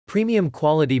Premium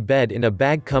quality bed in a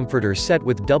bag comforter set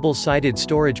with double-sided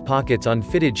storage pockets on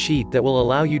fitted sheet that will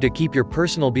allow you to keep your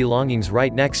personal belongings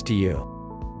right next to you.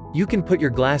 You can put your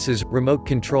glasses, remote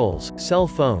controls, cell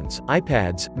phones,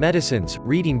 iPads, medicines,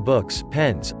 reading books,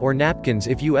 pens, or napkins.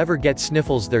 If you ever get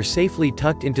sniffles, they're safely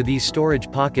tucked into these storage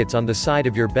pockets on the side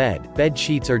of your bed. Bed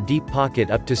sheets are deep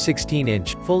pocket up to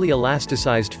 16-inch, fully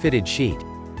elasticized fitted sheet.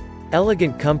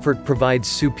 Elegant comfort provides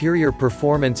superior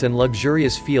performance and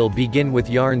luxurious feel. Begin with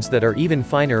yarns that are even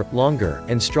finer, longer,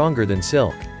 and stronger than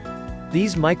silk.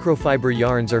 These microfiber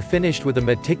yarns are finished with a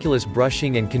meticulous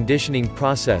brushing and conditioning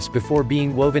process before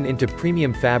being woven into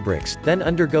premium fabrics, then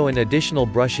undergo an additional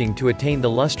brushing to attain the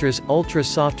lustrous,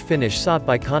 ultra-soft finish sought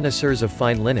by connoisseurs of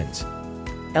fine linens.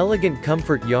 Elegant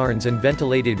comfort yarns and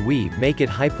ventilated weave make it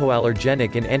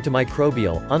hypoallergenic and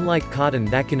antimicrobial. Unlike cotton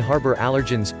that can harbor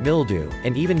allergens, mildew,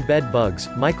 and even bed bugs,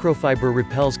 microfiber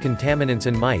repels contaminants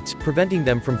and mites, preventing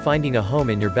them from finding a home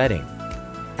in your bedding.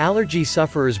 Allergy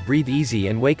sufferers breathe easy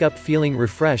and wake up feeling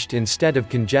refreshed instead of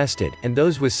congested, and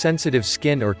those with sensitive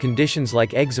skin or conditions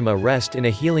like eczema rest in a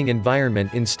healing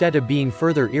environment instead of being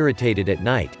further irritated at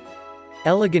night.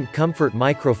 Elegant comfort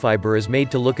microfiber is made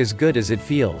to look as good as it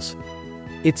feels.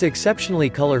 It's exceptionally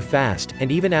color fast,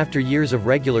 and even after years of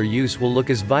regular use will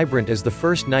look as vibrant as the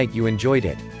first night you enjoyed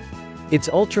it. Its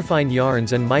ultrafine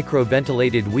yarns and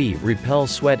micro-ventilated weave repel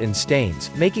sweat and stains,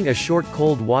 making a short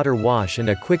cold water wash and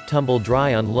a quick tumble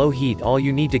dry on low heat all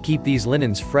you need to keep these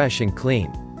linens fresh and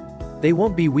clean. They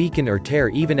won't be weaken or tear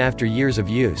even after years of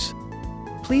use.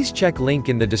 Please check link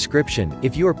in the description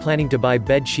if you are planning to buy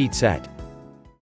bed sheet set.